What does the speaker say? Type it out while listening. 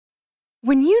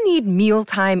When you need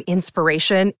mealtime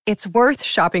inspiration, it's worth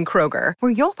shopping Kroger,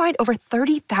 where you'll find over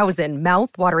 30,000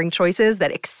 mouth-watering choices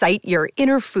that excite your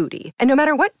inner foodie. And no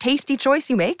matter what tasty choice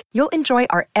you make, you'll enjoy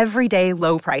our everyday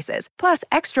low prices, plus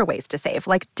extra ways to save,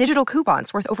 like digital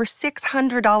coupons worth over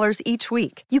 $600 each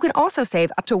week. You can also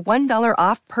save up to $1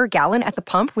 off per gallon at the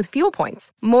pump with fuel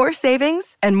points. More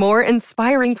savings and more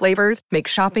inspiring flavors make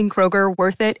shopping Kroger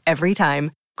worth it every time.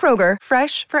 Kroger,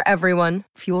 fresh for everyone.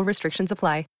 Fuel restrictions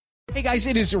apply. Hey guys,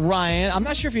 it is Ryan. I'm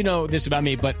not sure if you know this about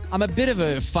me, but I'm a bit of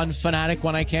a fun fanatic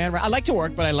when I can. I like to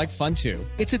work, but I like fun too.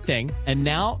 It's a thing. And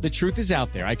now the truth is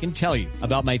out there. I can tell you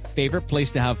about my favorite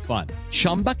place to have fun.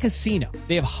 Chumba Casino.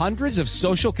 They have hundreds of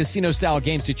social casino style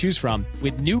games to choose from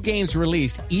with new games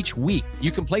released each week.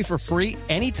 You can play for free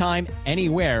anytime,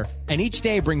 anywhere. And each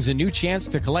day brings a new chance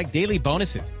to collect daily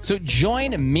bonuses. So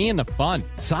join me in the fun.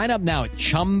 Sign up now at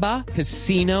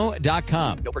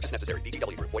ChumbaCasino.com. No purchase necessary.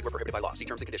 VGW Group. Void where prohibited by law. See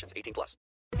terms and conditions. 18+.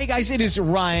 Hey guys, it is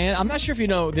Ryan. I'm not sure if you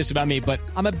know this about me, but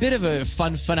I'm a bit of a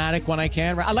fun fanatic when I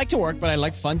can. I like to work, but I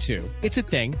like fun too. It's a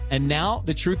thing. And now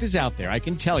the truth is out there. I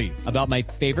can tell you about my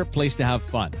favorite place to have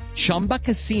fun. Chumba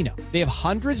Casino. They have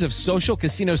hundreds of social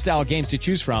casino style games to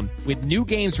choose from with new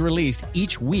games released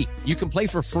each week. You can play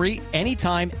for free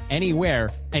anytime, anywhere.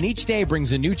 And each day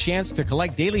brings a new chance to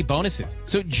collect daily bonuses.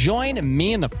 So join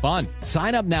me in the fun.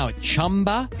 Sign up now at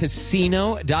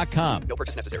ChumbaCasino.com. No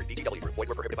purchase necessary. VGW Group. Void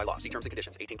where prohibited by law. See terms and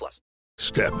conditions. 18+.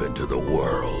 Step into the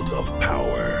world of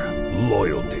power,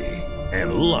 loyalty,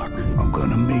 and luck. I'm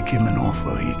gonna make him an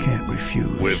offer he can't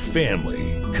refuse. With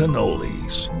family,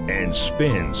 cannolis, and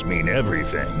spins mean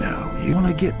everything. Now, you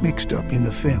wanna get mixed up in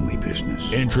the family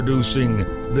business. Introducing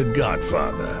The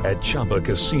Godfather at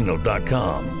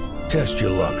ChumbaCasino.com. Test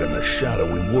your luck in the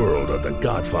shadowy world of The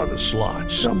Godfather slot.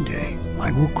 Someday,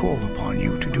 I will call upon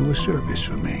you to do a service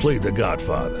for me. Play The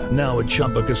Godfather now at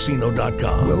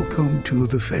ChumbaCasino.com. Welcome to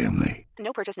the family.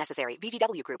 No purchase necessary.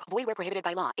 VGW Group. Void where prohibited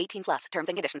by law. 18+. Terms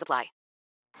and conditions apply.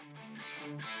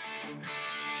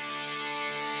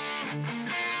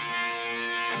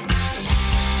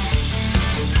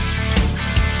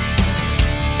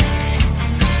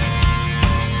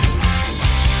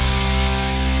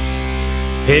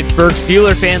 Pittsburgh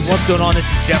Steelers fans, what's going on? This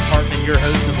is Jeff Hartman, your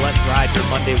host of Let's Ride, your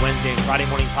Monday, Wednesday, and Friday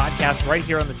morning podcast right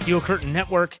here on the Steel Curtain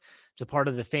Network. It's a part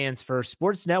of the Fans First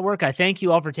Sports Network. I thank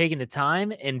you all for taking the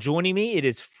time and joining me. It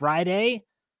is Friday.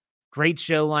 Great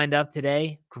show lined up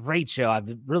today. Great show.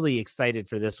 I'm really excited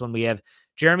for this one. We have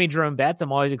Jeremy Jerome Betts.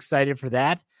 I'm always excited for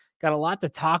that. Got a lot to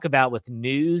talk about with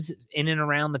news in and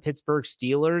around the Pittsburgh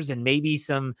Steelers and maybe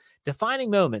some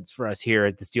defining moments for us here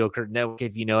at the Steel Curtain Network,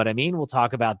 if you know what I mean. We'll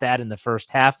talk about that in the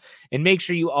first half. And make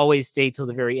sure you always stay till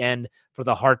the very end for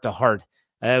the heart-to-heart.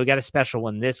 We got a special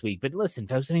one this week. But listen,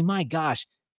 folks, I mean, my gosh,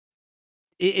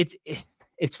 it's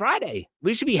Friday.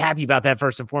 We should be happy about that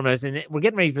first and foremost. And we're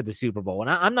getting ready for the Super Bowl. And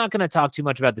I'm not going to talk too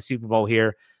much about the Super Bowl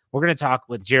here. We're going to talk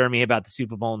with Jeremy about the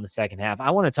Super Bowl in the second half.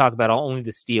 I want to talk about only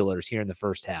the Steelers here in the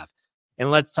first half.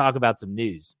 And let's talk about some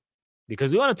news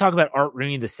because we want to talk about Art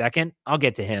Rooney II. I'll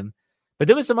get to him. But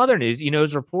there was some other news. You know, it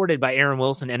was reported by Aaron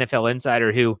Wilson, NFL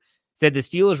insider, who said the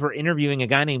Steelers were interviewing a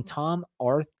guy named Tom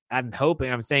Arth. I'm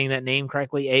hoping I'm saying that name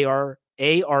correctly,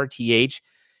 A-R-T-H,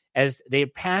 as their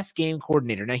pass game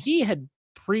coordinator. Now, he had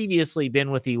previously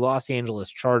been with the Los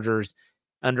Angeles Chargers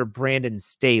under Brandon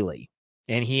Staley,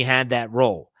 and he had that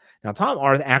role. Now, Tom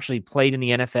Arth actually played in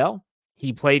the NFL.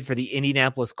 He played for the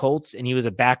Indianapolis Colts, and he was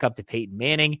a backup to Peyton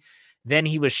Manning. Then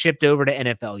he was shipped over to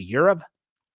NFL Europe,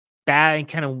 and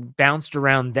kind of bounced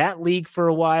around that league for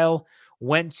a while,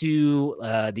 went to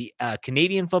the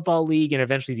Canadian Football League and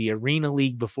eventually the Arena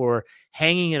League before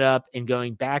hanging it up and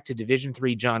going back to Division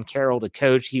III John Carroll to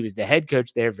coach. He was the head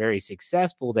coach there, very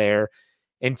successful there,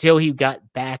 until he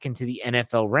got back into the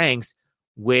NFL ranks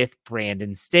with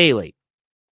Brandon Staley.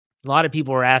 A lot of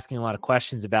people were asking a lot of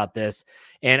questions about this,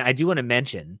 and I do want to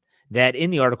mention that in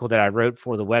the article that I wrote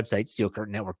for the website,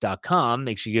 steelcurtainnetwork.com,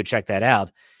 make sure you go check that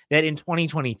out, that in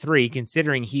 2023,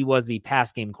 considering he was the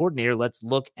pass game coordinator, let's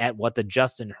look at what the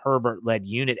Justin Herbert-led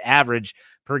unit average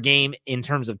per game in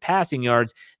terms of passing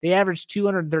yards. They averaged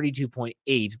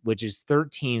 232.8, which is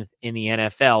 13th in the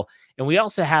NFL. And we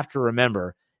also have to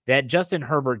remember that Justin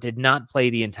Herbert did not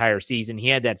play the entire season. He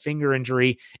had that finger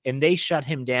injury, and they shut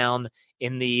him down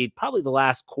in probably the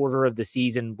last quarter of the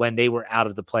season when they were out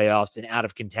of the playoffs and out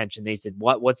of contention. They said,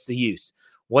 what's the use?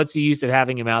 What's the use of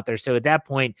having him out there? So at that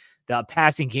point, the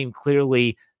passing game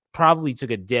clearly probably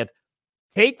took a dip.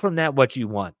 Take from that what you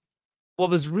want. What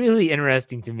was really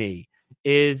interesting to me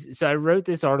is, so I wrote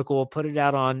this article, put it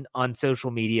out on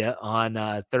social media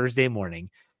on Thursday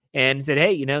morning, and said,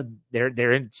 hey, you know,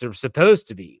 they're supposed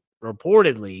to be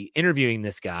reportedly interviewing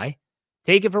this guy.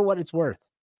 Take it for what it's worth.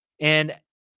 And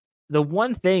the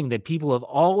one thing that people have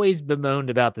always bemoaned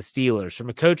about the Steelers from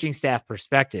a coaching staff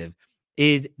perspective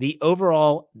is the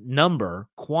overall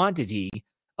quantity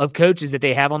of coaches that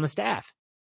they have on the staff.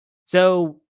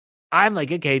 So I'm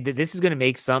like, okay, this is going to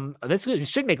make this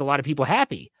should make a lot of people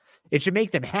happy. It should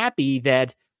make them happy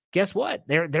that, guess what?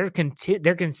 They're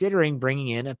considering bringing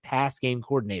in a pass game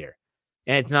coordinator.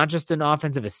 And it's not just an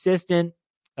offensive assistant.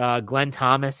 Glenn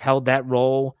Thomas held that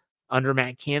role under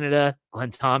Matt Canada.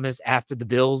 Glenn Thomas, after the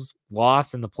Bills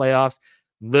loss in the playoffs,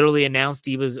 literally announced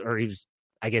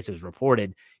I guess it was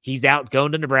reported, he's out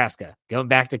going to Nebraska, going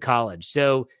back to college.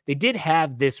 So they did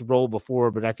have this role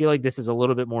before, but I feel like this is a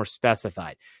little bit more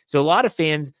specified. So a lot of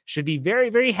fans should be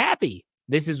very, very happy.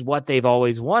 This is what they've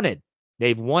always wanted.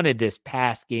 They've wanted this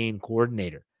pass game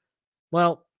coordinator.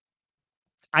 Well,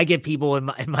 I get people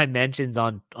in my mentions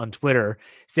on Twitter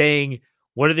saying,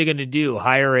 what are they going to do?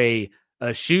 Hire a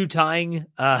shoe tire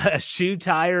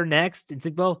next? It's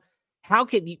like, well, how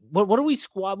can you, what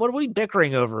are we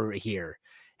bickering over here?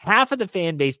 Half of the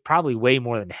fan base, probably way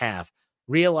more than half,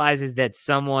 realizes that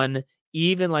someone,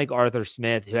 even like Arthur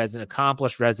Smith, who has an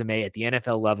accomplished resume at the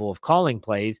NFL level of calling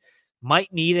plays,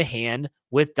 might need a hand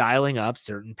with dialing up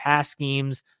certain pass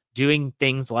schemes, doing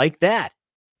things like that.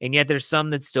 And yet there's some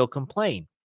that still complain.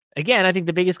 Again, I think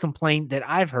the biggest complaint that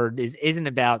I've heard isn't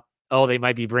about, oh, they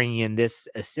might be bringing in this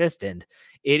assistant.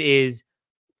 It is,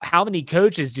 how many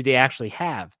coaches do they actually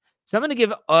have? So I'm going to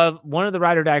give one of the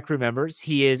Ride or Die crew members.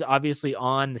 He is obviously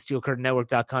on the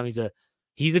SteelCurtainNetwork.com.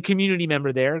 He's a community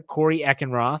member there, Corey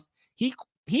Eckenroth. He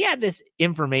had this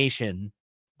information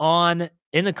in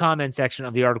the comment section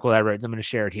of the article that I wrote. I'm going to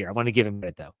share it here. I want to give him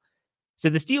it though. So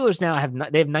the Steelers now have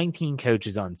 19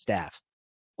 coaches on staff.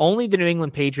 Only the New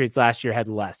England Patriots last year had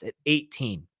less at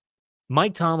 18.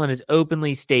 Mike Tomlin has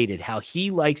openly stated how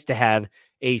he likes to have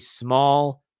a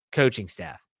small coaching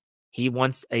staff. He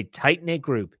wants a tight-knit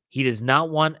group. He does not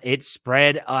want it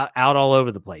spread out all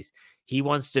over the place. He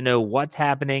wants to know what's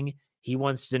happening. He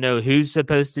wants to know who's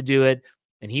supposed to do it.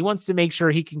 And he wants to make sure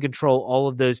he can control all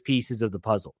of those pieces of the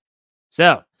puzzle.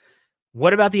 So,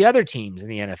 what about the other teams in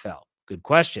the NFL? Good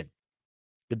question.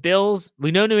 The Bills,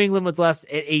 we know New England was less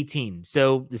at 18.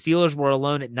 So, the Steelers were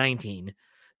alone at 19.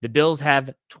 The Bills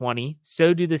have 20.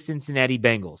 So do the Cincinnati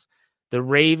Bengals. The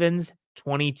Ravens,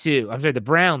 22. I'm sorry, the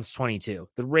Browns, 22.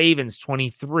 The Ravens,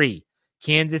 23.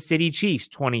 Kansas City Chiefs,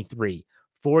 23.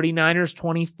 49ers,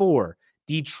 24.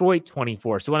 Detroit,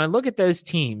 24. So when I look at those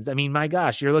teams, I mean, my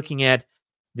gosh, you're looking at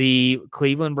the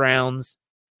Cleveland Browns,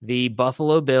 the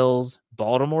Buffalo Bills,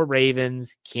 Baltimore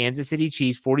Ravens, Kansas City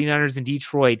Chiefs, 49ers, and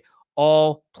Detroit,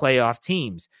 all playoff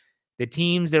teams. The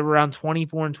teams that were around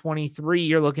 24 and 23,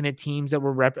 you're looking at teams that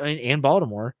were and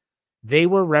Baltimore, they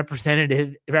were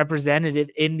representative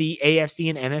in the AFC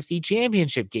and NFC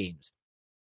championship games.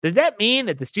 Does that mean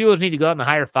that the Steelers need to go out and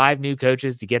hire 5 new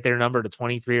coaches to get their number to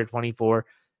 23 or 24?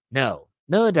 No,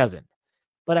 it doesn't.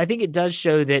 But I think it does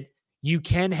show that you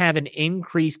can have an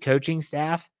increased coaching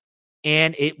staff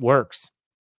and it works.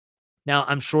 Now,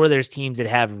 I'm sure there's teams that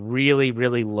have really,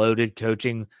 really loaded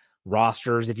coaching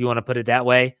rosters, if you want to put it that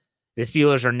way. The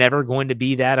Steelers are never going to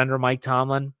be that under Mike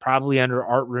Tomlin, probably under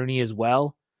Art Rooney as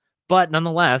well. But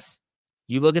nonetheless,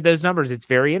 you look at those numbers, it's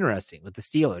very interesting with the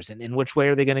Steelers. And in which way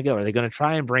are they going to go? Are they going to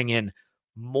try and bring in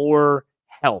more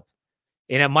help?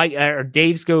 And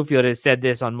Dave Schofield has said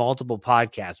this on multiple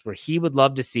podcasts where he would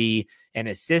love to see an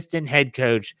assistant head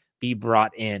coach be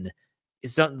brought in.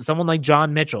 Someone like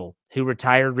John Mitchell, who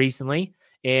retired recently,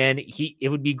 and it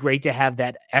would be great to have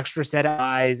that extra set of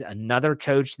eyes, another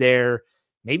coach there.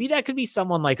 Maybe that could be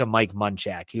someone like a Mike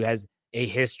Munchak, who has a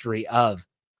history of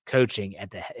coaching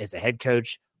as a head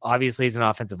coach, obviously as an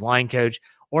offensive line coach,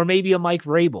 or maybe a Mike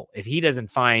Vrabel if he doesn't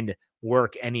find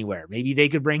work anywhere. Maybe they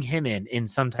could bring him in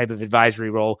some type of advisory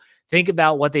role. Think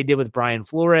about what they did with Brian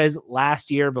Flores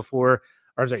last year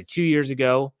 2 years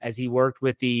ago, as he worked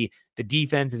with the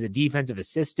defense as a defensive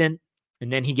assistant,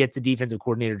 and then he gets a defensive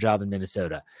coordinator job in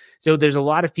Minnesota. So there's a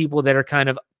lot of people that are kind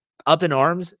of up in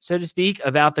arms, so to speak,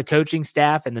 about the coaching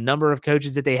staff and the number of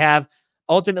coaches that they have.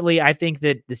 Ultimately, I think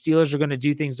that the Steelers are going to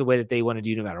do things the way that they want to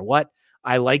do no matter what.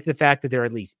 I like the fact that they're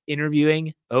at least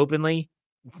interviewing openly.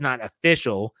 It's not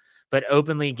official, but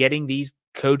openly getting these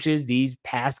coaches, these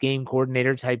pass game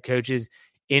coordinator type coaches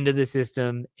into the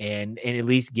system and at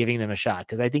least giving them a shot,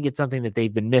 because I think it's something that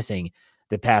they've been missing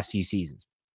the past few seasons.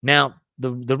 Now,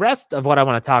 the rest of what I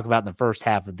want to talk about in the first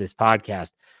half of this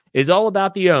podcast is all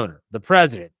about the owner, the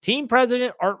president, team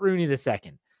president, Art Rooney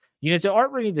II. So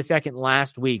Art Rooney II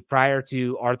last week, prior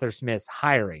to Arthur Smith's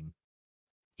hiring,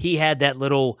 he had that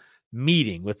little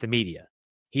meeting with the media.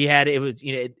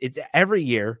 It's every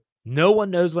year No one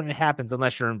knows when it happens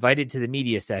unless you're invited to the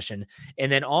media session.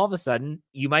 And then all of a sudden,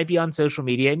 you might be on social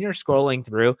media and you're scrolling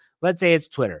through, let's say it's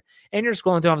Twitter, and you're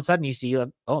scrolling through, all of a sudden you see,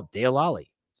 Dale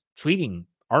Lally tweeting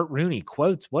Art Rooney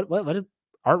quotes. What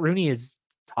Art Rooney is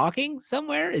talking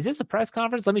somewhere? Is this a press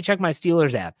conference? Let me check my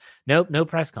Steelers app. Nope, no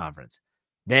press conference.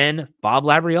 Then Bob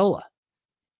Labriola.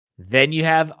 Then you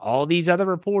have all these other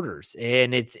reporters,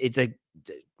 and it's a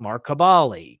Mark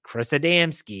Cabali, Chris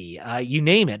Adamski, you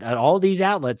name it. All these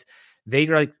outlets, they're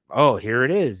like, oh, here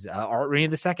it is. Art Rooney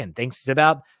II thinks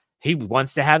about he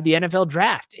wants to have the NFL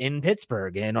draft in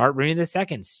Pittsburgh, and Art Rooney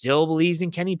II still believes in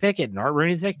Kenny Pickett, and Art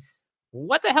Rooney II.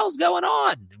 What the hell's going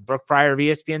on? Brooke Pryor of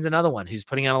ESPN's another one who's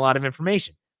putting out a lot of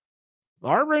information.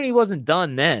 Art Rooney wasn't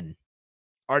done then.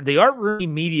 The Art Rooney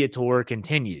media tour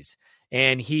continues,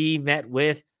 and he met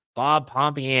with Bob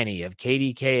Pompiani of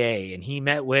KDKA, and he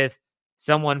met with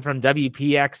someone from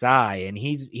WPXI, and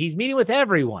he's meeting with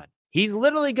everyone. He's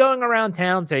literally going around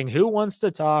town saying, who wants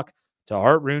to talk to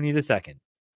Art Rooney II?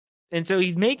 And so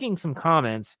he's making some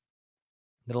comments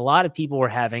that a lot of people were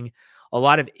having a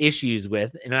lot of issues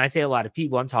with. And when I say a lot of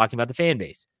people, I'm talking about the fan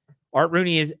base. Art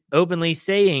Rooney is openly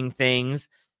saying things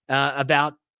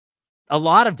about a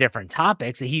lot of different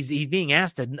topics. He's being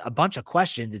asked a bunch of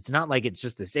questions. It's not like it's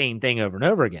just the same thing over and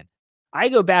over again. I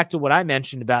go back to what I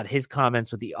mentioned about his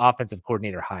comments with the offensive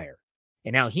coordinator hire.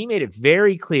 And now he made it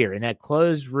very clear in that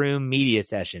closed room media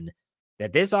session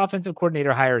that this offensive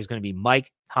coordinator hire is going to be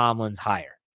Mike Tomlin's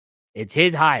hire. It's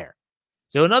his hire.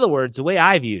 So in other words, the way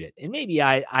I viewed it, and maybe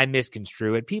I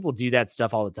misconstrue it, people do that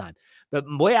stuff all the time, but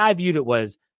the way I viewed it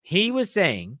was he was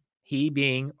saying, he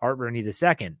being Art Rooney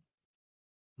II,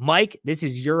 Mike, this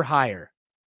is your hire.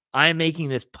 I'm making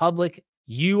this public.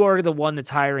 You are the one that's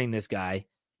hiring this guy.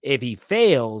 If he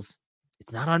fails,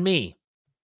 it's not on me.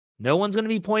 No one's going to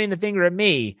be pointing the finger at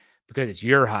me because it's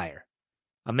your hire.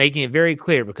 I'm making it very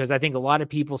clear because I think a lot of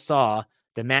people saw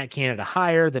the Matt Canada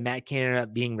hire, the Matt Canada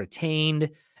being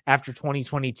retained after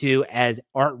 2022 as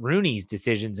Art Rooney's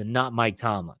decisions and not Mike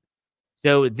Tomlin.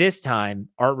 So this time,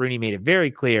 Art Rooney made it very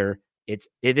clear it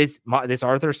is this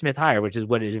Arthur Smith hire, which is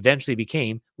what it eventually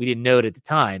became. We didn't know it at the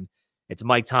time. It's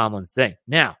Mike Tomlin's thing.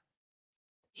 Now,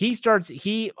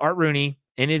 Art Rooney,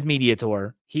 in his media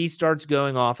tour, he starts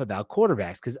going off about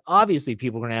quarterbacks because obviously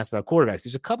people are going to ask about quarterbacks.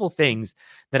 There's a couple things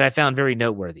that I found very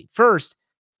noteworthy. First,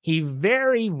 he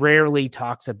very rarely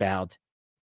talks about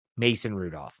Mason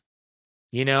Rudolph.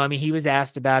 He was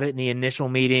asked about it in the initial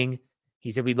meeting.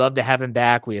 He said, we'd love to have him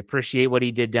back. We appreciate what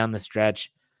he did down the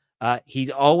stretch. He's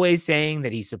always saying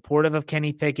that he's supportive of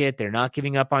Kenny Pickett. They're not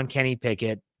giving up on Kenny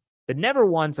Pickett, but never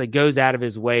once goes out of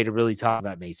his way to really talk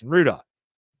about Mason Rudolph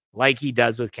like he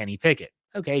does with Kenny Pickett.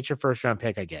 Okay, it's your first round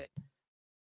pick. I get it.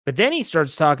 But then he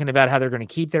starts talking about how they're going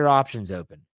to keep their options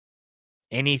open.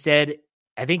 And he said,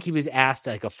 I think he was asked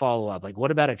a follow-up,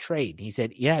 what about a trade? And he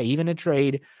said, yeah, even a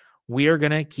trade, we are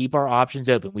going to keep our options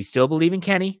open. We still believe in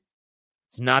Kenny.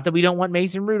 It's not that we don't want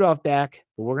Mason Rudolph back,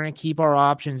 but we're going to keep our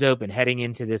options open heading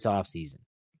into this offseason.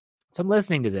 So I'm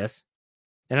listening to this,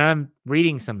 and I'm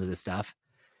reading some of this stuff,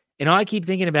 and all I keep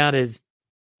thinking about is,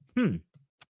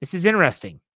 this is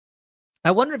interesting.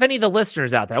 I wonder if any of the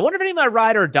listeners out there, I wonder if any of my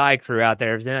ride or die crew out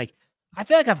there is I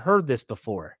feel like I've heard this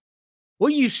before. Well,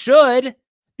 you should,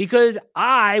 because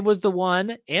I was the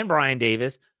one, and Brian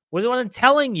Davis, was the one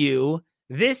telling you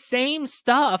this same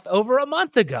stuff over a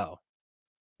month ago.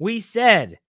 We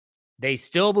said they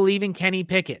still believe in Kenny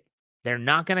Pickett. They're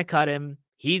not going to cut him.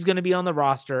 He's going to be on the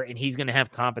roster, and he's going to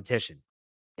have competition.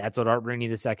 That's what Art Rooney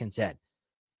II said.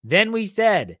 Then we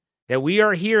said that we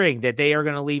are hearing that they are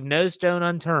going to leave no stone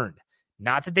unturned.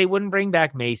 Not that they wouldn't bring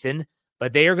back Mason,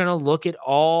 but they are going to look at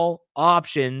all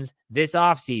options this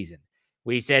offseason.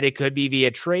 We said it could be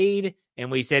via trade,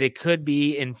 and we said it could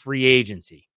be in free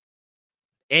agency.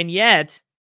 And yet,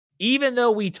 even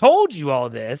though we told you all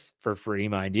this for free,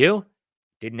 mind you,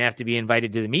 didn't have to be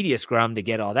invited to the media scrum to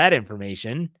get all that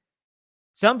information,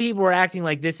 some people were acting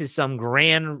like this is some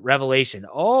grand revelation.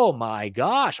 Oh my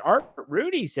gosh, Art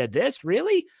Rooney said this?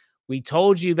 Really? We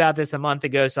told you about this a month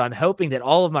ago, so I'm hoping that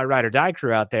all of my ride or die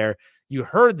crew out there, you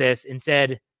heard this and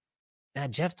said,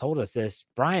 man, Jeff told us this.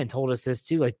 Brian told us this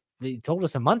too. He told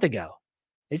us a month ago.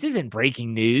 This isn't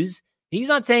breaking news. He's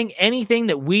not saying anything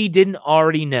that we didn't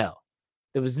already know.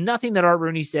 There was nothing that Art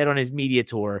Rooney said on his media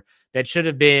tour that should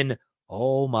have been,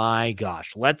 oh my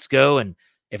gosh, let's go. And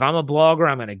if I'm a blogger,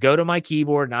 I'm going to go to my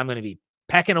keyboard and I'm going to be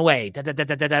pecking away,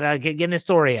 getting the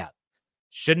story out.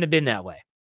 Shouldn't have been that way.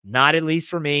 Not at least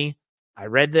for me. I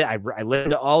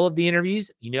listened to all of the interviews.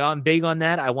 I'm big on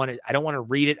that. I don't want to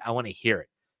read it. I want to hear it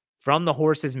from the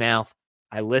horse's mouth.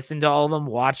 I listened to all of them,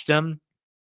 watched them.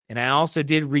 And I also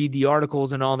did read the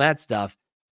articles and all that stuff.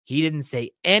 He didn't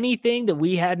say anything that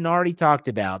we hadn't already talked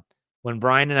about when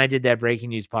Brian and I did that breaking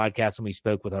news podcast when we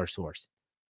spoke with our source.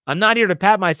 I'm not here to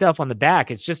pat myself on the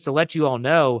back. It's just to let you all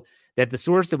know that the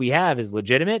source that we have is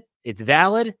legitimate, it's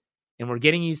valid, and we're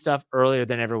getting you stuff earlier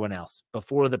than everyone else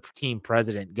before the team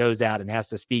president goes out and has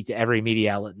to speak to every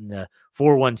media outlet in the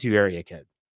 412 area code.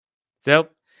 So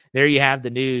there you have the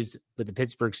news with the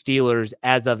Pittsburgh Steelers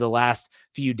as of the last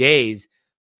few days.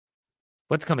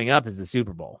 What's coming up is the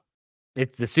Super Bowl.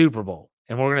 It's the Super Bowl.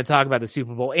 And we're going to talk about the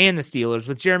Super Bowl and the Steelers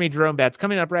with Jeremy Jerome Betts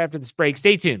coming up right after this break.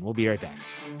 Stay tuned. We'll be right back.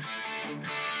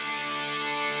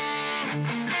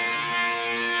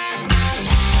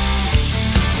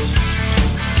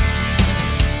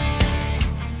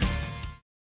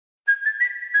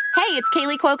 Hey, it's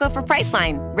Kaylee Cuoco for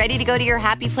Priceline. Ready to go to your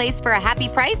happy place for a happy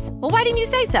price? Well, why didn't you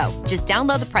say so? Just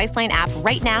download the Priceline app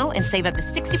right now and save up to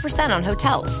 60% on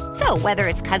hotels. So whether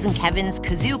it's Cousin Kevin's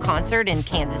Kazoo Concert in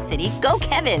Kansas City, go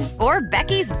Kevin, or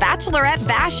Becky's Bachelorette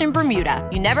Bash in Bermuda,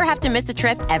 you never have to miss a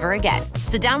trip ever again.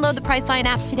 So download the Priceline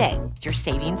app today. Your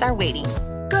savings are waiting.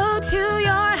 Go to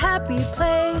your happy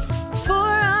place for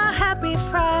a happy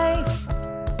price.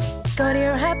 Go to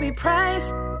your happy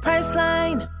price,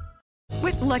 Priceline.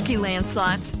 With Lucky Land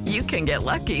Slots, you can get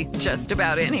lucky just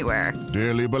about anywhere.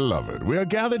 Dearly beloved, we are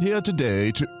gathered here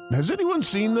today to... Has anyone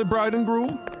seen the bride and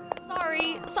groom?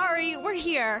 Sorry, we're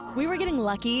here. We were getting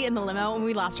lucky in the limo and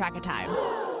we lost track of time.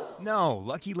 No,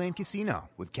 Lucky Land Casino,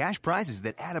 with cash prizes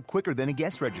that add up quicker than a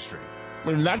guest registry.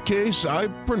 In that case, I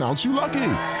pronounce you lucky.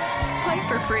 Play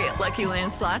for free at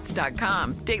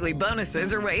LuckyLandSlots.com. Daily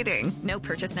bonuses are waiting. No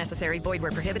purchase necessary. Void where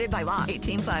prohibited by law.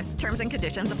 18+. Terms and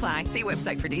conditions apply. See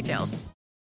website for details.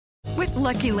 With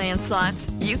Lucky Land Slots,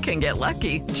 you can get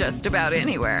lucky just about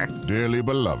anywhere. Dearly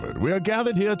beloved, we are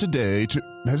gathered here today to...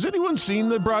 Has anyone seen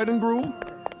the bride and groom?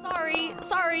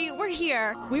 Sorry, we're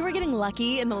here. We were getting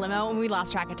lucky in the limo and we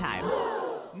lost track of time.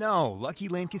 No, Lucky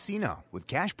Land Casino, with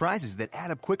cash prizes that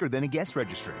add up quicker than a guest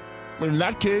registry. In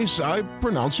that case, I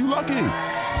pronounce you lucky.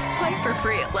 Play for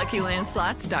free at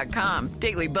LuckyLandSlots.com.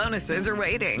 Daily bonuses are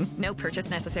waiting. No purchase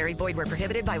necessary. Void where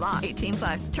prohibited by law.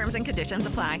 18+. Terms and conditions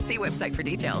apply. See website for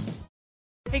details.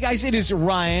 Hey guys, it is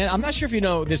Ryan. I'm not sure if you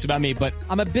know this about me, but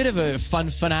I'm a bit of a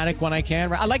fun fanatic when I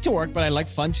can. I like to work, but I like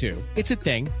fun too. It's a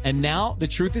thing. And now the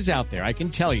truth is out there. I can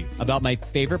tell you about my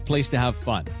favorite place to have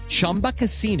fun. Chumba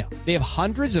Casino. They have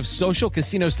hundreds of social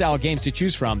casino style games to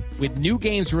choose from with new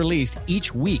games released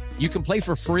each week. You can play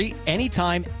for free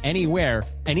anytime, anywhere.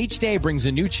 And each day brings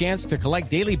a new chance to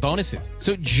collect daily bonuses.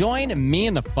 So join me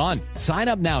in the fun. Sign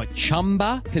up now at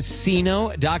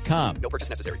ChumbaCasino.com. No purchase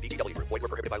necessary. VGW. Void where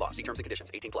prohibited by law. See terms and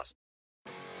conditions. 18+.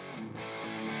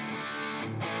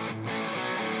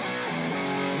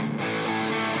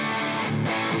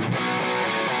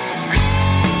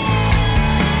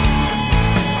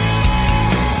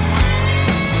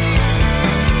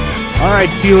 All right,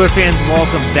 Steeler fans,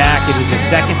 welcome back. It is the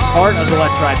second part of the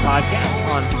Let's Ride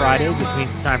podcast on Fridays, which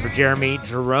means it's time for Jeremy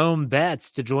Jerome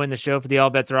Betts to join the show for the All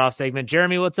Bets Are Off segment.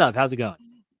 Jeremy, what's up? How's it going?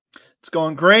 It's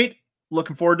going great.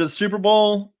 Looking forward to the Super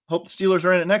Bowl. Hope the Steelers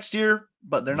are in it next year,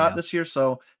 but they're not this year,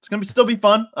 so it's going to still be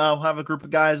fun. We'll have a group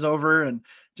of guys over and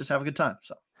just have a good time.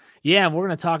 So, yeah, we're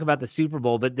going to talk about the Super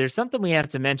Bowl, but there's something we have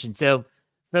to mention. So,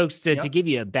 folks, to give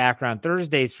you a background,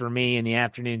 Thursdays for me in the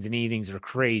afternoons and evenings are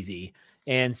crazy.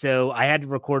 And so I had to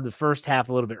record the first half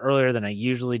a little bit earlier than I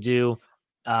usually do.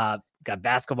 Got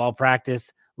basketball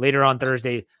practice later on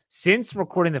Thursday. Since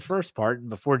recording the first part,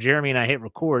 before Jeremy and I hit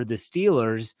record, the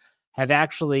Steelers have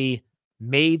actually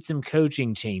made some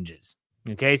coaching changes.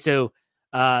 Okay, so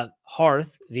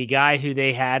Harth, the guy who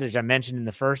they had, as I mentioned in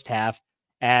the first half,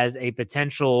 as a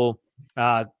potential,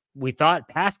 we thought,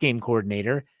 pass game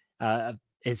coordinator.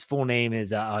 His full name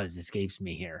is, it escapes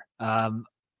me here.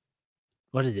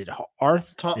 What is it?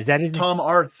 Arth? Is that his name? Tom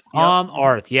Arth. Tom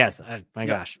Arth. Yes. My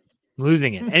gosh. I'm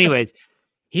losing it. Anyways,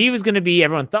 he was going to be,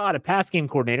 everyone thought, a pass game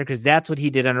coordinator because that's what he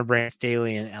did under Brandon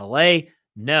Staley in LA.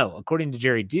 No, according to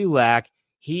Jerry Dulac,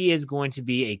 he is going to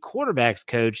be a quarterbacks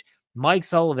coach. Mike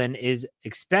Sullivan is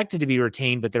expected to be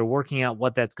retained, but they're working out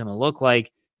what that's going to look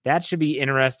like. That should be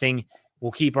interesting.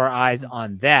 We'll keep our eyes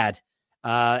on that.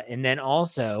 And then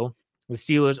also, the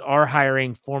Steelers are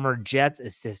hiring former Jets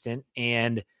assistant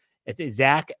and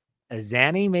Zach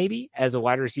Azani, maybe, as a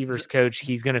wide receivers coach.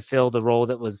 He's going to fill the role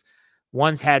that was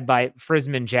once had by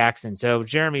Frisman Jackson. So,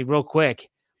 Jeremy, real quick,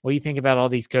 what do you think about all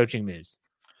these coaching moves?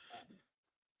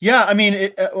 Yeah, I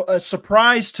mean, a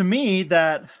surprise to me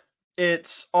that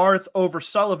it's Arth over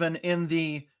Sullivan in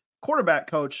the quarterback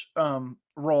coach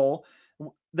role.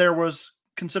 There was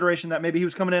consideration that maybe he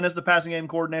was coming in as the passing game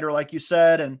coordinator, like you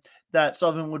said, and that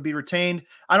Sullivan would be retained.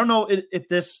 I don't know if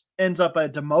this ends up a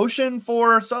demotion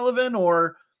for Sullivan,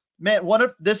 or man, what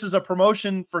if this is a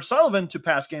promotion for Sullivan to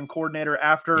pass game coordinator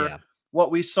after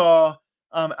what we saw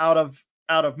out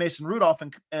of Mason Rudolph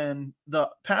and the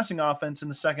passing offense in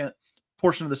the second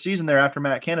portion of the season there after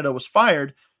Matt Canada was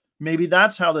fired. Maybe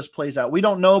that's how this plays out. We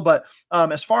don't know, but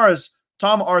as far as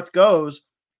Tom Arth goes,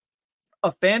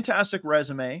 a fantastic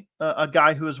resume, a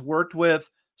guy who has worked with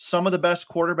some of the best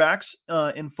quarterbacks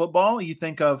in football. You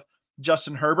think of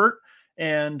Justin Herbert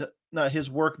and his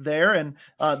work there. And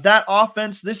that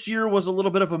offense this year was a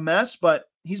little bit of a mess, but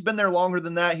he's been there longer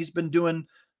than that. He's been doing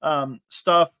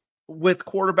stuff with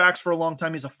quarterbacks for a long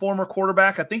time. He's a former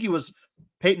quarterback. I think he was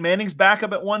Peyton Manning's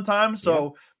backup at one time.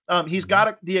 So he's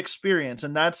got the experience,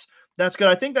 and that's good.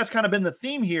 I think that's kind of been the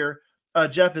theme here,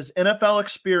 Jeff, is NFL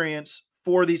experience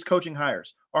for these coaching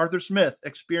hires. Arthur Smith,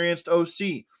 experienced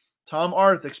OC. Tom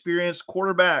Arth, experienced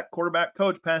quarterback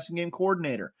coach, passing game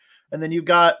coordinator. And then you've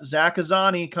got Zach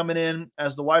Azzanni coming in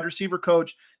as the wide receiver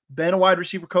coach, been a wide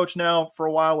receiver coach now for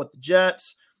a while with the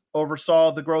Jets,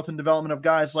 oversaw the growth and development of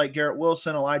guys like Garrett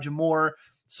Wilson, Elijah Moore.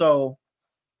 So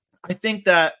I think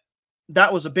that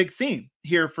was a big theme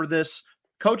here for this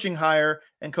coaching hire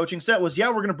and coaching set was,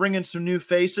 we're going to bring in some new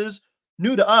faces,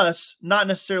 new to us, not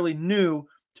necessarily new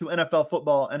to NFL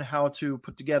football and how to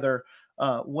put together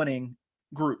winning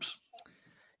groups.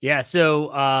 Yeah. So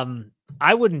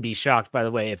I wouldn't be shocked, by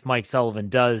the way, if Mike Sullivan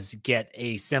does get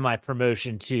a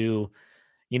semi-promotion to,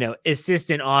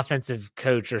 assistant offensive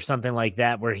coach or something like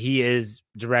that, where he is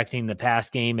directing the pass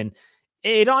game. And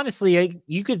it honestly,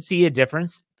 you could see a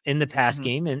difference in the pass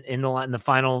game in the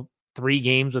final 3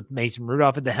 games with Mason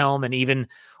Rudolph at the helm. And even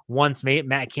once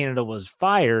Matt Canada was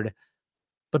fired,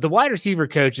 but the wide receiver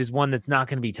coach is one that's not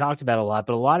going to be talked about a lot,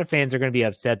 but a lot of fans are going to be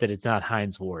upset that it's not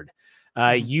Hines Ward.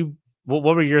 What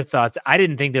were your thoughts? I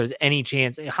didn't think there was any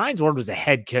chance. Hines Ward was a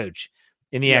head coach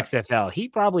in the XFL. He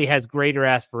probably has greater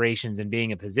aspirations in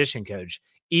being a position coach,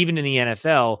 even in the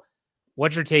NFL.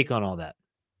 What's your take on all that?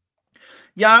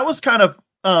 Yeah, I was kind of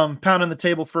pounding the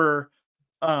table for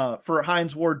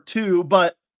Hines Ward too,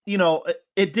 but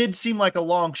it did seem like a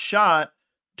long shot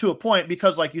to a point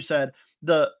because, like you said,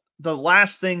 the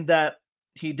last thing that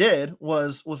he did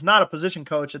was not a position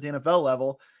coach at the NFL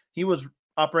level. He was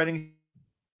operating in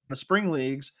the spring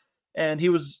leagues, and he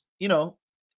was,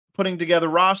 putting together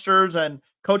rosters and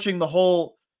coaching the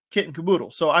whole kit and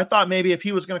caboodle. So I thought maybe if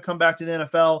he was going to come back to the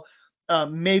NFL,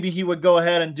 maybe he would go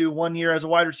ahead and do 1 year as a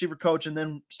wide receiver coach and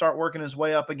then start working his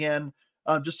way up again,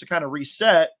 just to kind of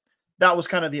reset. That was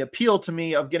kind of the appeal to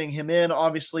me of getting him in.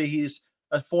 Obviously, he's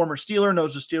a former Steeler,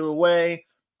 knows the Steeler way.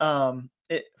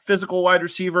 Physical wide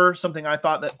receiver, something I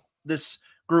thought that this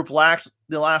group lacked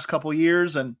the last couple of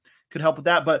years and could help with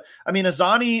that. But I mean,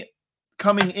 Azzanni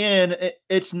coming in,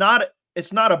 it's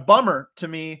not a bummer to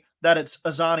me that it's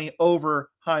Azzanni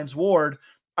over Hines Ward.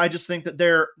 I just think that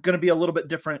they're going to be a little bit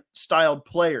different styled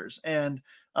players. And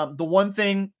the one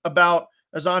thing about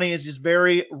Azzanni is he's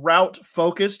very route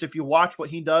focused. If you watch what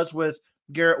he does with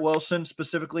Garrett Wilson,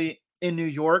 specifically in New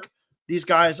York, these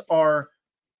guys are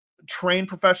trained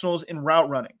professionals in route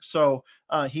running. So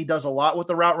he does a lot with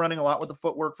the route running, a lot with the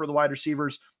footwork for the wide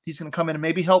receivers. He's going to come in and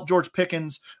maybe help George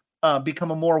Pickens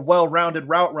become a more well-rounded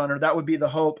route runner. That would be the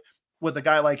hope with a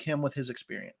guy like him with his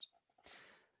experience.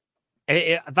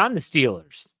 If I'm the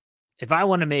Steelers, if I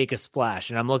want to make a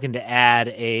splash and I'm looking to add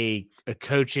a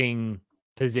coaching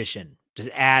position, just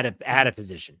add a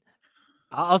position.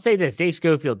 I'll say this. Dave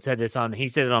Schofield said this he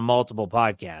said it on multiple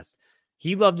podcasts.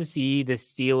 He'd love to see the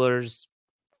Steelers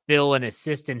fill an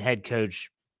assistant head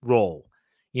coach role.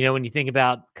 When you think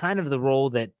about kind of the role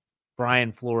that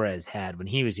Brian Flores had when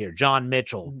he was here, John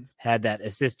Mitchell had that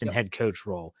assistant head coach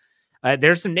role.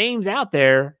 There's some names out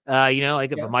there,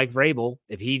 for Mike Vrabel,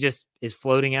 if he just is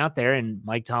floating out there and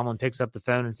Mike Tomlin picks up the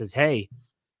phone and says, "Hey,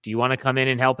 do you want to come in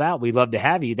and help out? We'd love to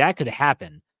have you." That could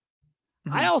happen.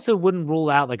 I also wouldn't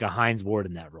rule out like a Hines Ward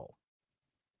in that role.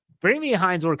 Bring me a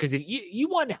Hines Ward, because if you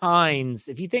want Hines,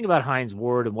 if you think about Hines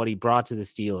Ward and what he brought to the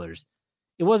Steelers,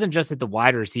 it wasn't just at the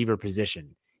wide receiver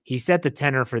position. He set the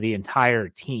tenor for the entire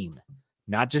team,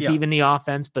 not just even the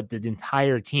offense, but the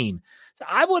entire team. So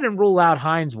I wouldn't rule out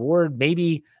Hines Ward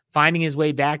maybe finding his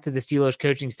way back to the Steelers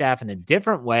coaching staff in a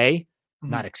different way.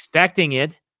 Not expecting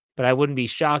it, but I wouldn't be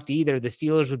shocked either. The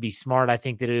Steelers would be smart. I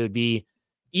think that it would be,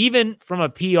 even from a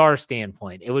PR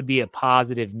standpoint, it would be a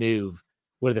positive move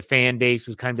where the fan base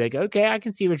was kind of like, okay, I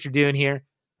can see what you're doing here.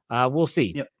 We'll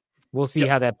see. We'll see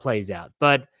how that plays out.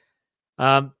 But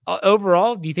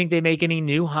overall, do you think they make any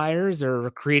new hires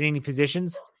or create any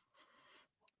positions?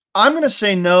 I'm going to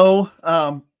say no.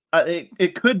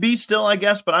 It could be still, I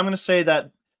guess, but I'm going to say that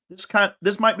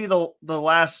this might be the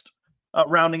last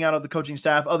rounding out of the coaching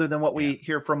staff, other than what we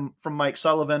hear from Mike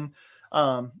Sullivan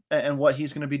and what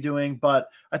he's going to be doing. But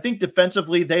I think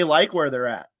defensively, they like where they're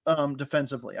at.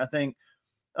 Defensively, I think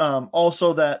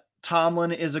also that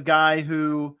Tomlin is a guy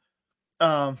who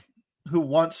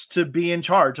wants to be in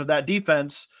charge of that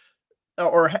defense,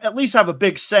 or at least have a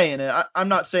big say in it. I'm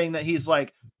not saying that he's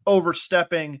like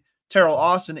overstepping Terrell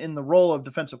Austin in the role of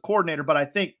defensive coordinator, but I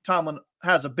think Tomlin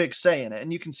has a big say in it,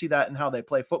 and you can see that in how they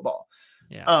play football.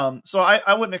 Yeah. So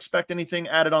I wouldn't expect anything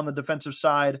added on the defensive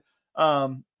side.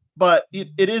 But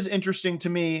it is interesting to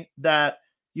me that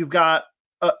you've got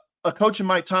a coach in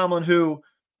Mike Tomlin who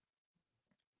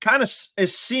kind of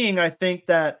is seeing, I think,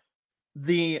 that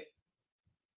the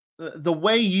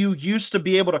way you used to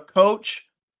be able to coach,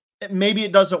 maybe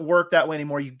it doesn't work that way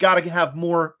anymore. You got to have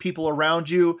more people around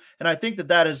you. And I think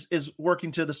that is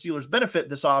working to the Steelers' benefit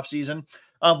this offseason.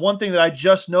 One thing that I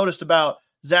just noticed about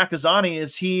Zach Azzani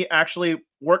is he actually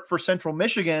worked for Central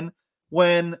Michigan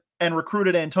and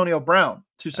recruited Antonio Brown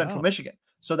to Central Michigan.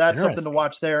 So that's something to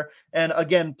watch there. And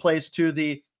again, plays to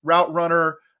the route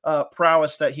runner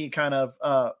prowess that he kind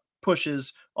of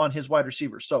pushes on his wide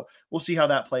receivers. So we'll see how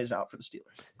that plays out for the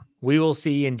Steelers. We will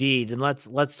see indeed. And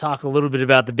let's talk a little bit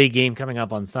about the big game coming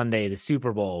up on Sunday, the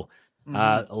Super Bowl.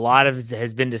 A lot of it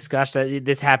has been discussed.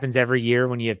 This happens every year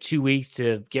when you have 2 weeks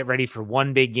to get ready for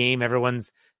one big game.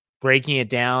 Everyone's breaking it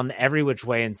down every which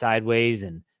way and sideways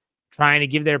and trying to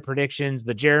give their predictions.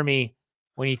 But Jeremy,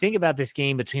 when you think about this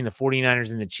game between the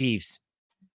 49ers and the Chiefs,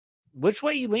 which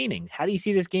way are you leaning? How do you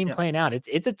see this game playing out?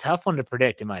 It's a tough one to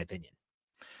predict, in my opinion.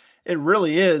 It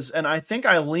really is. And I think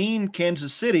I lean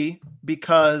Kansas City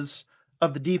because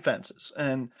of the defenses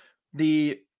and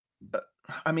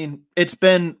it's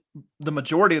been the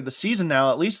majority of the season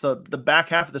now, at least the back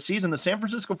half of the season, the San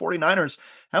Francisco 49ers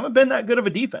haven't been that good of a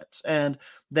defense, and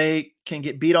they can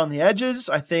get beat on the edges.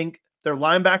 I think their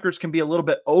linebackers can be a little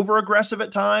bit over aggressive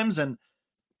at times and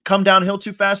come downhill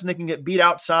too fast, and they can get beat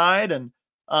outside. And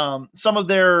some of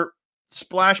their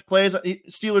splash plays,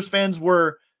 Steelers fans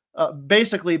were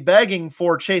basically begging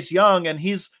for Chase Young, and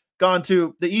he's gone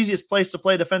to the easiest place to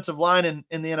play defensive line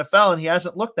in the NFL, and he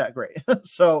hasn't looked that great.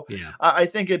 So I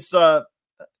think it's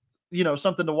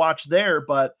something to watch there.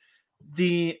 But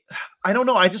I don't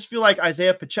know. I just feel like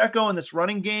Isaiah Pacheco in this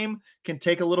running game can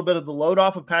take a little bit of the load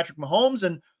off of Patrick Mahomes,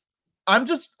 and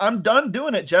I'm done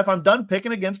doing it, Jeff. I'm done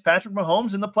picking against Patrick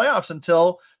Mahomes in the playoffs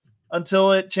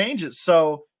until it changes.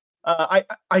 So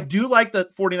I do like the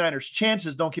 49ers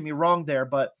chances. Don't get me wrong there,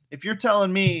 but if you're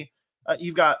telling me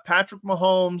you've got Patrick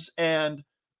Mahomes and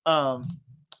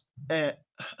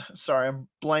sorry, I'm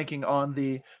blanking on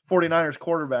the 49ers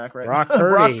quarterback right now.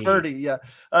 Brock Purdy. Yeah.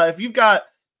 If you've got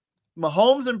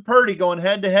Mahomes and Purdy going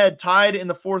head to head, tied in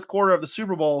the fourth quarter of the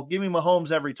Super Bowl, give me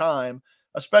Mahomes every time,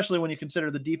 especially when you consider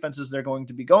the defenses they're going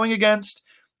to be going against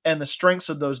and the strengths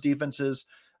of those defenses.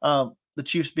 The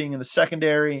Chiefs being in the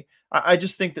secondary. I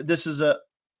just think that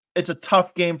it's a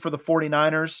tough game for the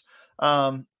 49ers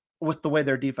with the way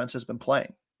their defense has been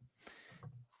playing.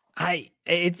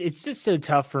 It's just so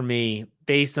tough for me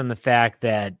based on the fact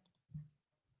that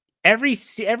every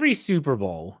Super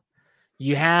Bowl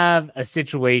you have a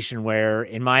situation where,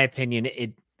 in my opinion,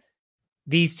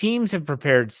 these teams have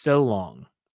prepared so long,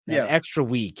 that extra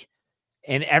week,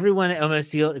 and everyone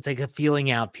almost it's like a feeling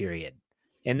out period.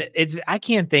 And I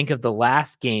can't think of the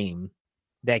last game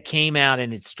that came out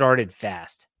and it started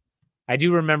fast. I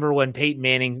do remember when Peyton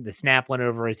Manning, the snap went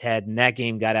over his head and that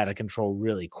game got out of control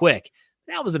really quick.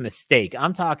 That was a mistake.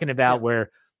 I'm talking about where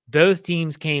both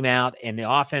teams came out and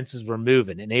the offenses were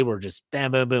moving and they were just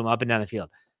bam, boom, boom, up and down the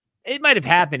field. It might have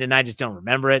happened and I just don't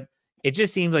remember it. It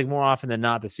just seems like more often than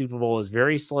not, the Super Bowl is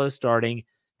very slow starting,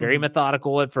 very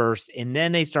methodical at first, and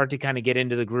then they start to kind of get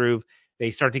into the groove.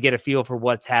 They start to get a feel for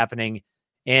what's happening.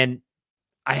 And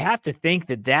I have to think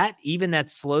that even that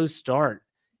slow start,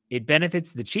 it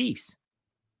benefits the Chiefs.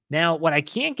 Now, what I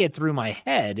can't get through my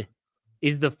head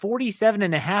is the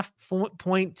 47.5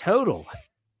 point total.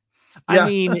 I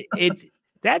mean,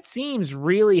 that seems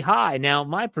really high. Now,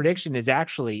 my prediction is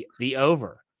actually the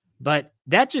over, but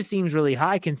that just seems really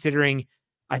high considering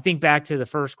I think back to the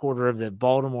first quarter of the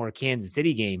Baltimore-Kansas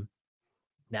City game.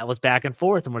 That was back and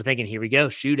forth, and we're thinking, here we go,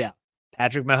 shootout.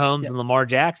 Patrick Mahomes and Lamar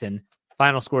Jackson.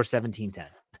 Final score 17-10.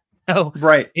 So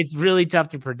it's really tough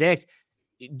to predict.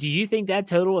 Do you think that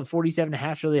total of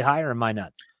 47.5 is really high, or am I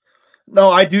nuts?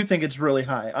 No, I do think it's really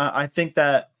high. I think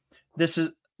that this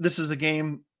is a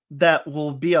game that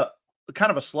will be a kind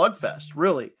of a slugfest,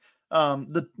 really.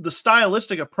 The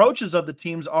stylistic approaches of the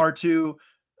teams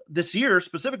this year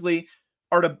specifically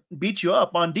are to beat you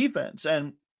up on defense.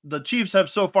 And the Chiefs have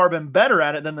so far been better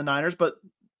at it than the Niners, but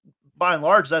by and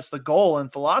large, that's the goal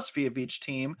and philosophy of each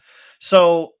team.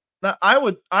 So I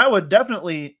would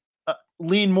definitely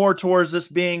lean more towards this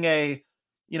being a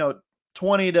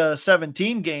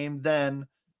 20-17 game than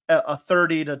a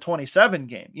 30-27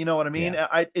 game. You know what I mean?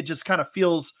 Yeah. It just kind of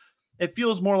feels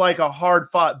more like a hard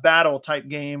fought battle type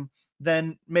game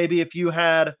than maybe if you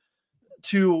had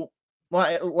two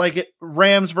like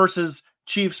Rams versus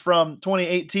Chiefs from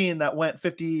 2018 that went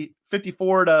 54-51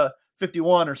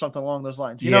 or something along those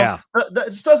lines. You know, it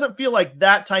just doesn't feel like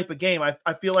that type of game.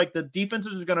 I feel like the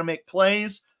defenses are going to make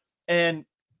plays and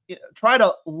try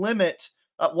to limit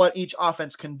what each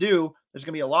offense can do. There's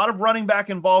going to be a lot of running back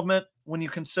involvement when you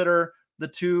consider the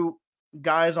two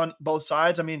guys on both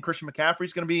sides. I mean, Christian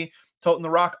McCaffrey's going to be toting the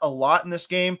rock a lot in this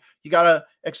game. You got to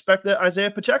expect that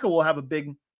Isaiah Pacheco will have a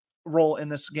big role in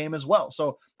this game as well.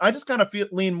 So I just kind of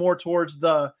lean more towards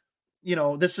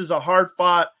this is a hard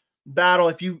fought battle.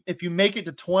 If you make it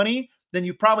to 20, then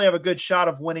you probably have a good shot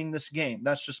of winning this game.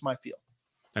 That's just my feel.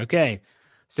 Okay.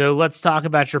 So let's talk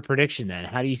about your prediction then.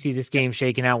 How do you see this game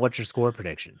shaking out? What's your score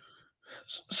prediction?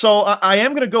 So I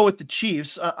am going to go with the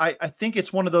Chiefs. I think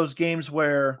it's one of those games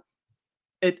where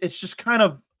it's just kind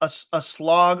of a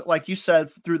slog, like you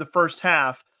said, through the first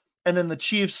half, and then the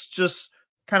Chiefs just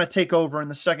kind of take over in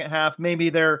the second half. Maybe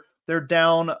they're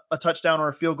down a touchdown or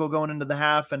a field goal going into the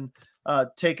half and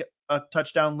take a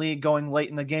touchdown lead going late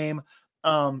in the game.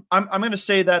 I'm going to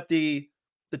say that the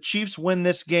Chiefs win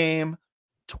this game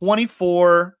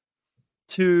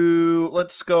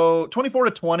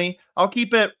 24-20. I'll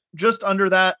keep it just under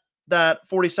that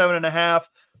 47.5,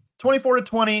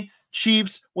 24-20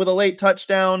 Chiefs with a late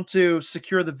touchdown to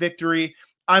secure the victory.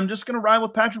 I'm just going to ride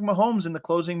with Patrick Mahomes in the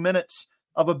closing minutes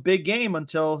of a big game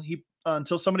until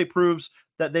somebody proves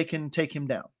that they can take him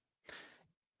down.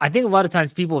 I think a lot of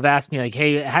times people have asked me like,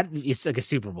 hey, it's like a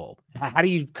Super Bowl. How do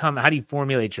you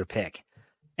formulate your pick?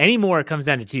 Anymore, it comes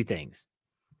down to two things.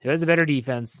 Who has a better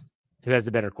defense? Who has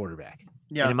a better quarterback?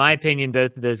 Yeah. And in my opinion,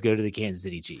 both of those go to the Kansas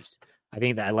City Chiefs. I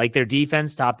think that I like their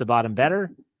defense top to bottom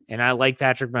better, and I like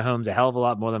Patrick Mahomes a hell of a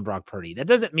lot more than Brock Purdy. That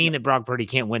doesn't mean that Brock Purdy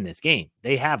can't win this game.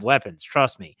 They have weapons,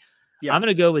 trust me. Yeah. I'm going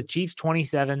to go with Chiefs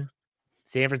 27,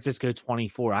 San Francisco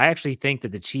 24. I actually think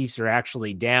that the Chiefs are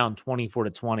actually down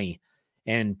 24-20,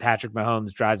 and Patrick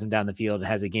Mahomes drives them down the field and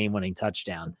has a game-winning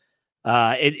touchdown.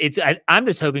 I'm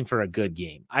just hoping for a good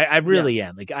game. I really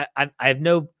am. Like I have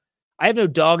no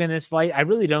dog in this fight. I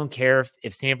really don't care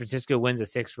if San Francisco wins a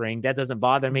 6th ring. That doesn't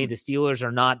bother me. The Steelers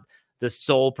are not the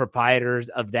sole proprietors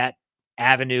of that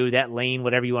avenue, that lane,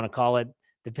 whatever you want to call it.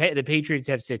 The Patriots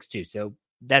have 6 too. So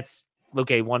that's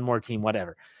okay. One more team,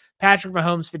 whatever. Patrick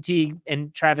Mahomes fatigue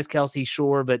and Travis Kelce,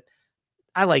 sure. But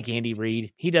I like Andy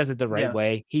Reid. He does it the right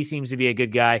way. He seems to be a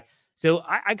good guy. So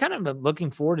I kind of am looking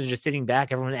forward to just sitting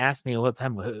back. Everyone asks me all the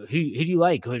time, who do you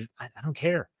like? I don't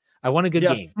care. I want a good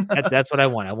game. That's what I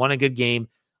want. I want a good game.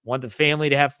 I want the family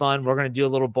to have fun. We're going to do a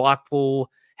little block pool,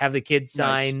 have the kids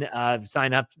sign up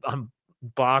on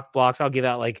blocks. I'll give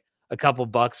out like a couple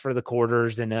bucks for the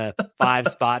quarters and a 5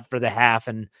 spot for the half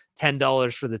and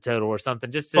 $10 for the total or something,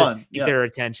 just to get their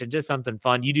attention. Just something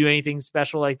fun. You do anything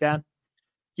special like that?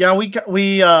 Yeah, we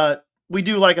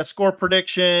do like a score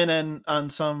prediction and on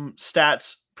some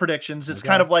stats predictions. It's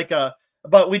kind of like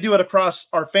but we do it across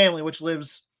our family, which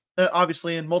lives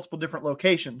obviously in multiple different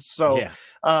locations. So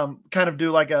kind of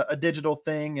do like a digital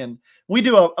thing. And we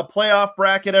do a playoff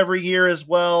bracket every year as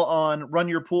well on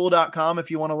runyourpool.com.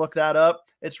 If you want to look that up,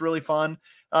 it's really fun.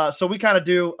 So we kind of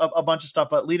do a bunch of stuff,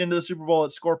 but lead into the Super Bowl,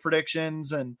 it's score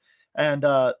predictions and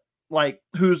like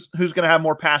who's going to have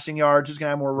more passing yards, who's going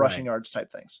to have more rushing yards type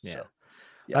things. Yeah. So.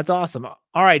 That's awesome.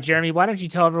 All right, Jeremy, why don't you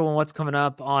tell everyone what's coming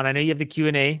up on, I know you have the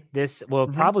Q&A. This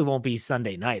probably won't be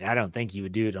Sunday night. I don't think you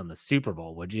would do it on the Super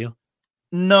Bowl, would you?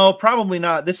 No, probably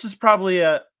not. This is probably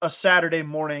a Saturday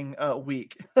morning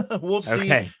week. We'll see.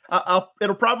 Okay.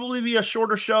 It'll probably be a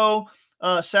shorter show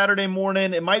Saturday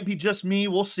morning. It might be just me.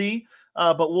 We'll see.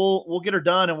 But we'll get her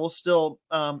done and we'll still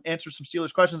answer some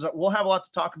Steelers questions. We'll have a lot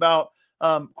to talk about,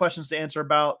 questions to answer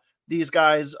about these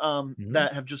guys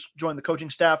that have just joined the coaching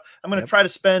staff. I'm going to try to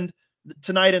spend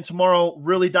tonight and tomorrow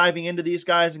really diving into these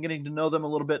guys and getting to know them a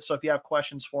little bit. So if you have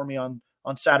questions for me on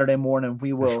Saturday morning,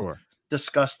 we will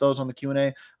discuss those on the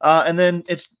Q&A. And then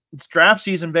it's draft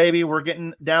season, baby. We're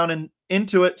getting down and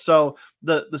into it. So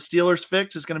the Steelers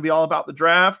fix is going to be all about the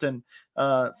draft and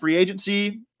free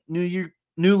agency, new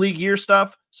league year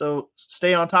stuff. So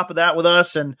stay on top of that with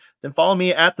us and then follow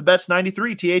me at the Bets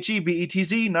 93,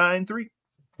 THEBETZ 93.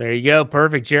 There you go.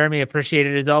 Perfect, Jeremy. Appreciate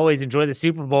it as always. Enjoy the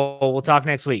Super Bowl. We'll talk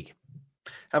next week.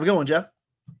 Have a good one, Jeff.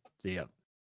 See ya.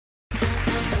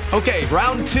 Okay,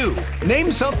 round 2. Name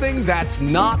something that's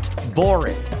not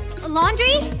boring.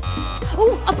 laundry?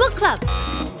 Ooh, a book club.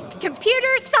 Computer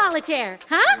solitaire,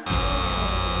 huh?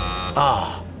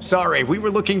 Ah, oh, sorry, we were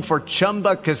looking for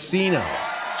Chumba Casino.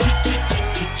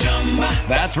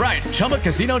 That's right,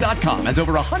 ChumbaCasino.com has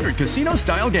over 100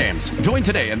 casino-style games. Join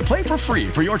today and play for free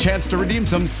for your chance to redeem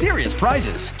some serious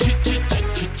prizes.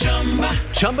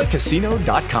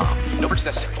 ChumbaCasino.com. No purchase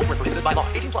necessary. Void where prohibited by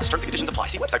law. 18+. Terms and conditions apply.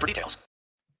 See website for details.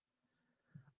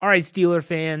 All right, Steeler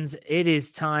fans, it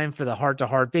is time for the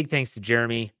heart-to-heart. Big thanks to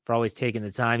Jeremy for always taking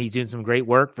the time. He's doing some great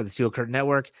work for the Steel Curtain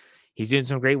Network. He's doing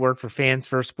some great work for Fans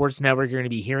First Sports Network. You're going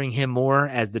to be hearing him more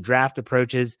as the draft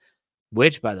approaches,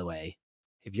 which, by the way,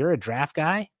 if you're a draft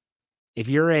guy, if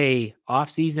you're a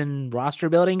off-season roster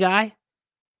building guy,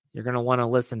 you're going to want to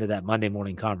listen to that Monday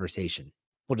morning conversation.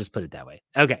 We'll just put it that way.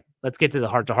 Okay, let's get to the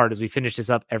heart-to-heart as we finish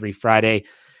this up every Friday.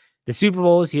 The Super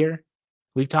Bowl is here.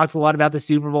 We've talked a lot about the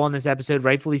Super Bowl in this episode,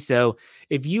 rightfully so.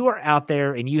 If you are out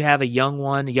there and you have a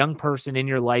young person in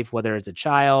your life, whether it's a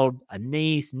child, a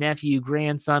niece, nephew,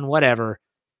 grandson, whatever,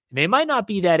 and they might not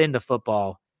be that into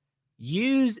football,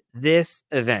 use this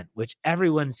event, which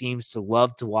everyone seems to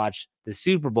love to watch the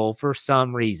Super Bowl for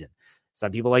some reason.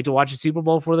 Some people like to watch the Super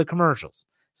Bowl for the commercials.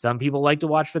 Some people like to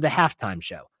watch for the halftime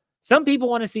show. Some people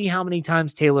want to see how many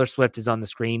times Taylor Swift is on the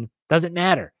screen. Doesn't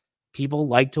matter. People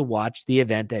like to watch the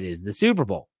event that is the Super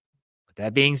Bowl. With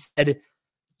that being said,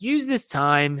 use this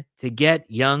time to get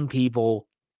young people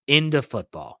into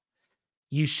football.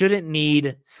 You shouldn't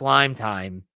need slime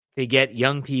time to get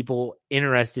young people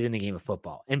interested in the game of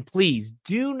football. And please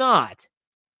do not,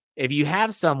 if you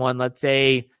have someone, let's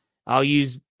say I'll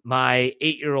use my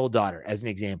 8-year-old daughter as an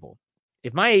example.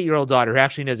 If my 8-year-old daughter, who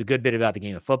actually knows a good bit about the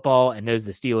game of football and knows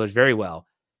the Steelers very well,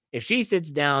 if she sits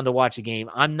down to watch a game,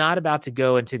 I'm not about to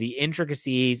go into the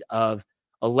intricacies of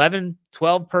 11,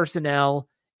 12 personnel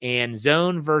and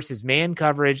zone versus man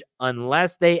coverage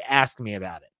unless they ask me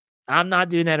about it. I'm not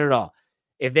doing that at all.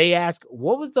 If they ask,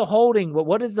 what was the holding?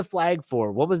 What is the flag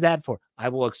for? What was that for? I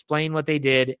will explain what they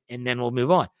did, and then we'll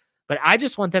move on. But I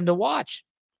just want them to watch.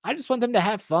 I just want them to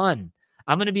have fun.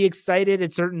 I'm going to be excited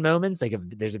at certain moments, like if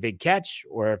there's a big catch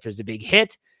or if there's a big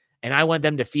hit. And I want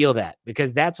them to feel that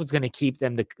because that's what's going to keep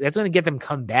them that's going to get them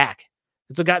come back.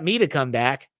 That's what got me to come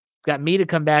back. Got me to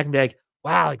come back and be like,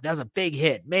 wow, like that was a big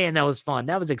hit. Man, that was fun.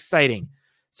 That was exciting.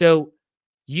 So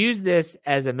use this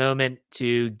as a moment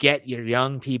to get your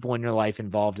young people in your life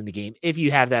involved in the game if you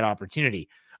have that opportunity.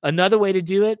 Another way to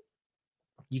do it,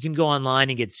 you can go online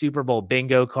and get Super Bowl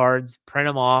bingo cards, print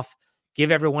them off,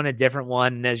 give everyone a different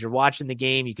one. And as you're watching the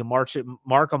game, you can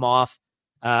mark them off.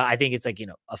 I think it's like,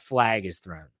 a flag is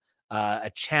thrown.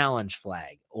 A challenge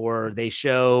flag, or they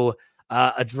show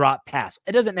a drop pass.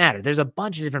 It doesn't matter. There's a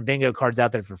bunch of different bingo cards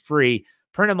out there for free.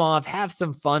 Print them off, have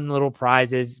some fun little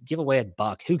prizes, give away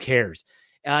 $1. Who cares?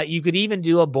 You could even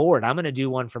do a board. I'm going to do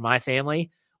one for my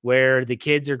family where the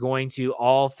kids are going to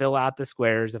all fill out the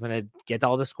squares. I'm going to get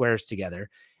all the squares together.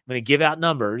 I'm going to give out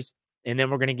numbers, and then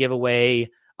we're going to give away,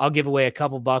 I'll give away a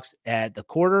couple bucks at the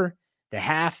quarter, the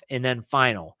half, and then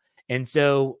final. And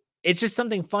so it's just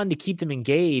something fun to keep them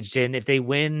engaged. And if they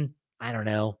win, I don't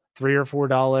know, $3 or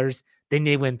 $4, then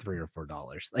they win $3 or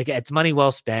 $4. Like, it's money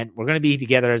well spent. We're going to be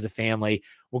together as a family.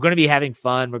 We're going to be having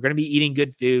fun. We're going to be eating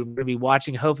good food. We're going to be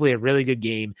watching, hopefully, a really good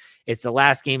game. It's the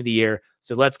last game of the year.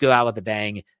 So let's go out with a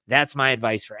bang. That's my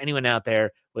advice for anyone out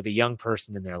there with a young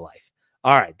person in their life.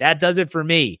 All right, that does it for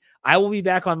me. I will be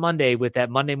back on Monday with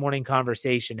that Monday morning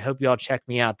conversation. Hope you all check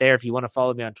me out there. If you want to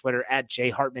follow me on Twitter at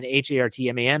jhartman,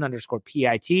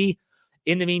 HARTMAN_PIT.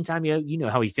 In the meantime, you know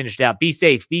how we finished out. Be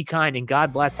safe, be kind, and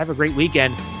God bless. Have a great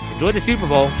weekend. Enjoy the Super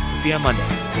Bowl. We'll see you on Monday.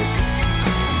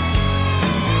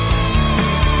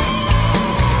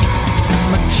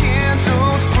 My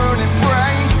candles burning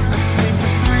bright. I sleep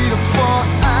for 3 to 4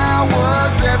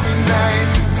 hours every night.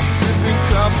 Sipping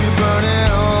coffee,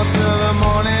 burning all till the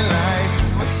morning light.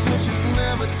 My switch is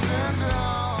never turned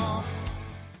off.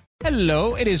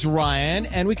 Hello, it is Ryan,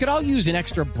 and we could all use an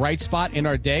extra bright spot in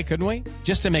our day, couldn't we?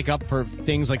 Just to make up for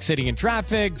things like sitting in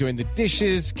traffic, doing the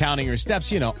dishes, counting your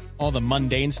steps, all the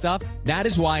mundane stuff. That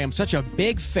is why I'm such a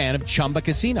big fan of Chumba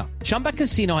Casino. Chumba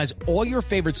Casino has all your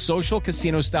favorite social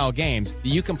casino-style games that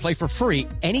you can play for free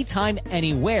anytime,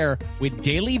 anywhere with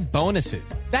daily bonuses.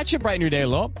 That should brighten your day a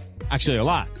little. Actually, a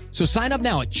lot. So sign up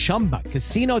now at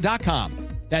ChumbaCasino.com.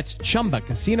 That's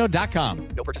ChumbaCasino.com.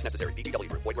 No purchase necessary. VGW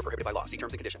Group. Void where prohibited by law. See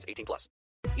terms and conditions. 18+.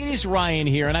 It is Ryan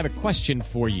here, and I have a question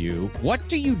for you. What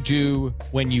do you do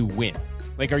when you win?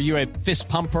 Like, are you a fist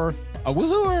pumper, a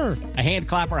woohooer, a hand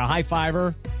clapper, a high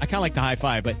fiver? I kind of like the high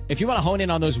five, but if you want to hone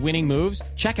in on those winning moves,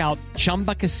 check out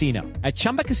Chumba Casino. At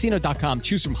ChumbaCasino.com,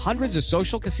 choose from hundreds of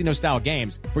social casino style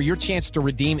games for your chance to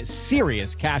redeem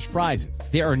serious cash prizes.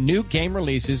 There are new game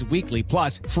releases weekly,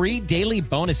 plus free daily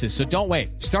bonuses. So don't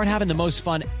wait. Start having the most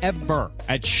fun ever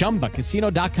at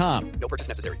ChumbaCasino.com. No purchase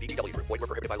necessary. VGW Group. Void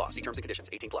where prohibited by law. See terms and conditions.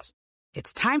 18+.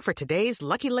 It's time for today's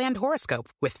Lucky Land horoscope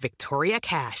with Victoria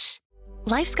Cash.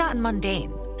 Life's gotten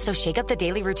mundane, so shake up the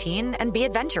daily routine and be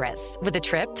adventurous with a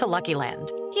trip to Lucky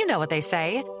Land. You know what they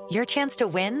say, your chance to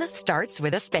win starts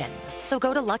with a spin. So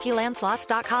go to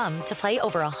LuckyLandSlots.com to play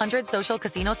over 100 social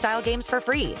casino-style games for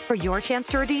free for your chance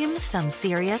to redeem some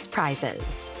serious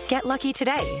prizes. Get lucky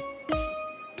today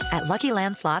at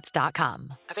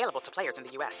LuckyLandSlots.com. Available to players in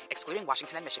the U.S., excluding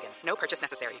Washington and Michigan. No purchase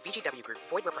necessary. VGW Group.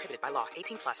 Void where prohibited by law.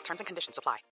 18+. Terms and conditions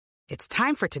apply. It's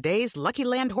time for today's Lucky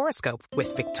Land horoscope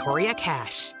with Victoria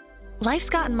Cash. Life's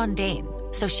gotten mundane,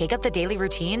 so shake up the daily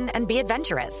routine and be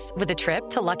adventurous with a trip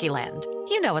to Lucky Land.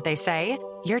 You know what they say,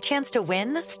 your chance to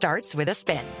win starts with a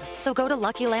spin. So go to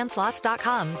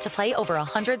LuckyLandSlots.com to play over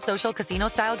 100 social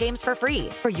casino-style games for free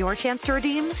for your chance to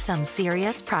redeem some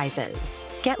serious prizes.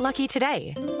 Get lucky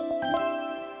today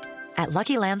at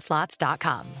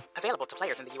LuckyLandSlots.com. Available to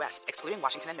players in the U.S., excluding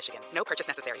Washington and Michigan. No purchase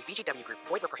necessary. VGW Group.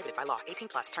 Void where prohibited by law.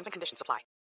 18+. Terms and conditions apply.